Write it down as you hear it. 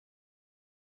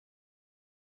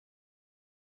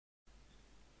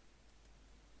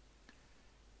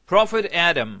Prophet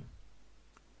Adam.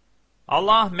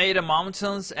 Allah made the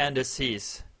mountains and the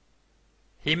seas.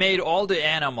 He made all the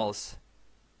animals.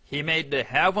 He made the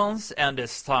heavens and the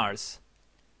stars.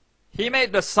 He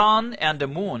made the sun and the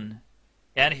moon,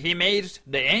 and He made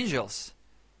the angels.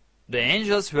 The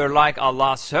angels were like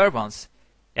Allah's servants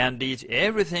and did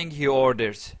everything He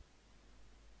ordered.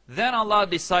 Then Allah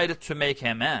decided to make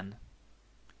a man.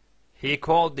 He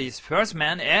called this first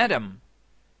man Adam.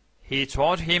 He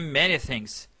taught him many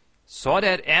things, so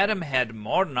that Adam had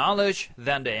more knowledge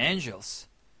than the angels.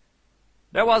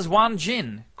 There was one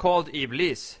jinn called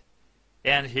Iblis,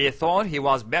 and he thought he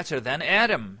was better than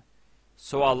Adam,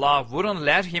 so Allah wouldn't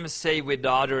let him stay with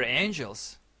the other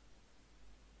angels.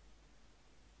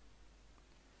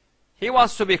 He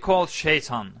was to be called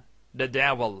Shaitan, the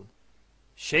devil.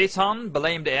 Shaitan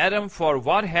blamed Adam for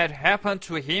what had happened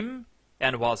to him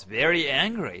and was very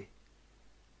angry.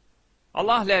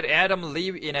 Allah let Adam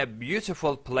live in a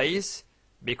beautiful place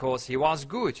because he was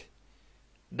good.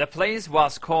 The place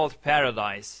was called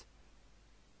Paradise.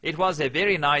 It was a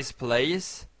very nice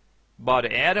place,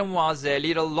 but Adam was a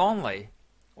little lonely,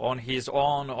 on his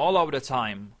own all of the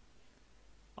time.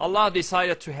 Allah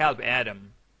decided to help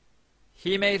Adam.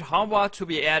 He made Hawa to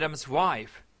be Adam's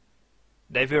wife.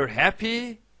 They were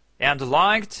happy and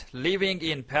liked living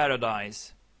in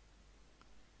paradise.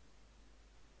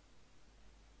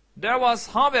 There was,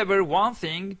 however, one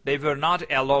thing they were not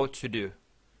allowed to do.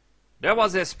 There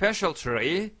was a special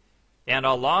tree, and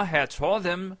Allah had told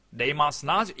them they must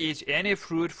not eat any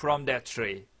fruit from that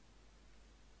tree.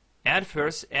 At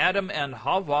first, Adam and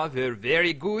Hawa were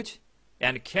very good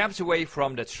and kept away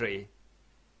from the tree.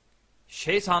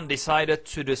 Shaitan decided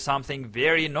to do something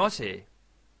very naughty.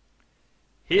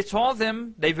 He told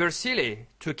them they were silly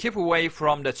to keep away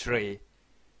from the tree.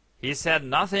 He said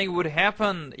nothing would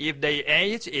happen if they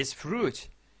ate its fruit.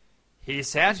 He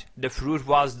said the fruit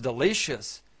was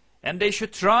delicious and they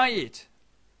should try it.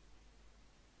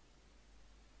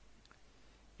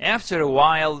 After a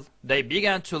while, they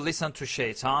began to listen to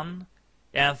Shaitan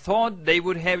and thought they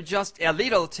would have just a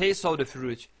little taste of the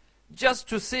fruit, just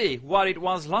to see what it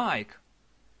was like.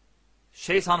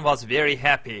 Shaitan was very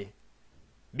happy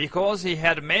because he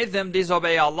had made them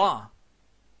disobey Allah.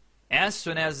 As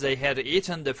soon as they had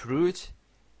eaten the fruit,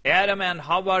 Adam and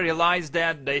Hawa realized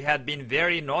that they had been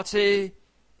very naughty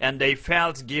and they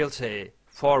felt guilty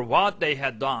for what they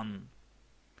had done.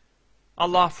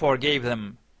 Allah forgave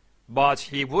them, but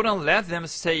He wouldn't let them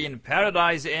stay in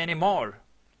paradise anymore.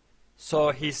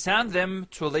 So He sent them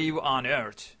to live on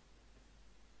earth.